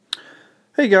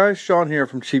Hey guys, Sean here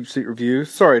from Cheap Seat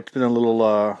Reviews. Sorry, it's been a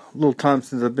little time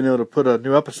since I've been able to put a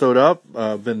new episode up.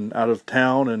 I've been out of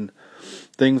town and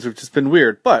things have just been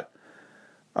weird. But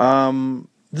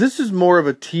this is more of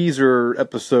a teaser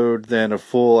episode than a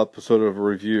full episode of a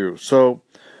review. So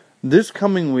this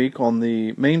coming week on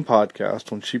the main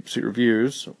podcast on Cheap Seat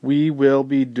Reviews, we will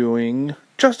be doing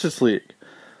Justice League.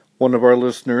 One of our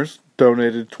listeners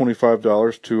donated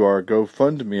 $25 to our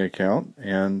GoFundMe account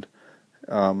and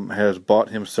has bought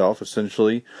himself,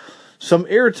 essentially, some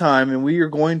airtime, and we are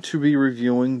going to be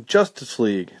reviewing Justice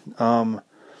League. If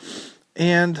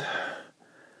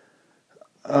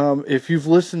you've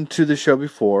listened to the show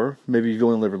before, maybe you've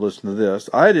only ever listened to this,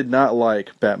 I did not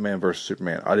like Batman vs.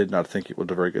 Superman. I did not think it was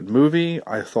a very good movie.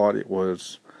 I thought it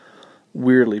was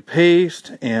weirdly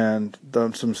paced, and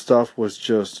some stuff was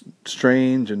just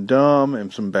strange and dumb,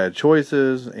 and some bad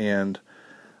choices, and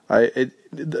it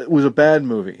was a bad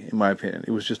movie, in my opinion.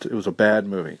 It was a bad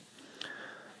movie.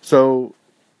 So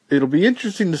it'll be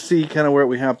interesting to see kind of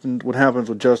what happens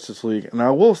with Justice League. And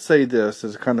I will say this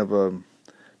as kind of not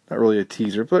really a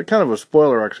teaser, but kind of a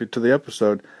spoiler actually to the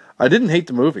episode. I didn't hate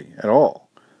the movie at all.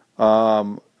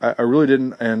 I really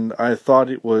didn't, and I thought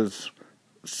it was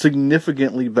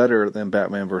significantly better than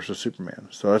Batman vs. Superman.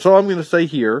 So that's all I'm going to say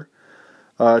here.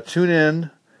 Tune in.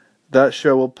 That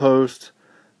show will post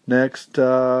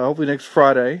hopefully next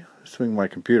Friday, assuming my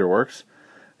computer works.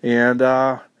 And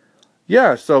so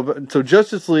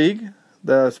Justice League,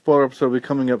 the spoiler episode will be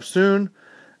coming up soon,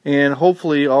 and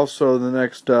hopefully also the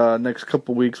next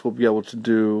couple weeks we'll be able to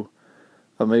do,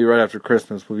 maybe right after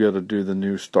Christmas, we'll be able to do the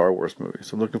new Star Wars movie.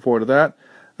 So I'm looking forward to that.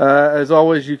 As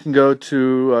always, you can go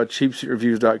to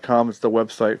cheapseatreviews.com. It's the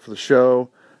website for the show.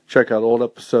 Check out old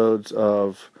episodes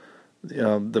of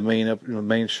the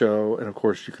main show, and of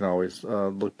course you can always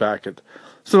look back at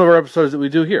some of our episodes that we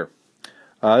do here.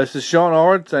 This is Sean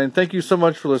Allred saying thank you so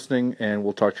much for listening, and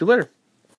we'll talk to you later.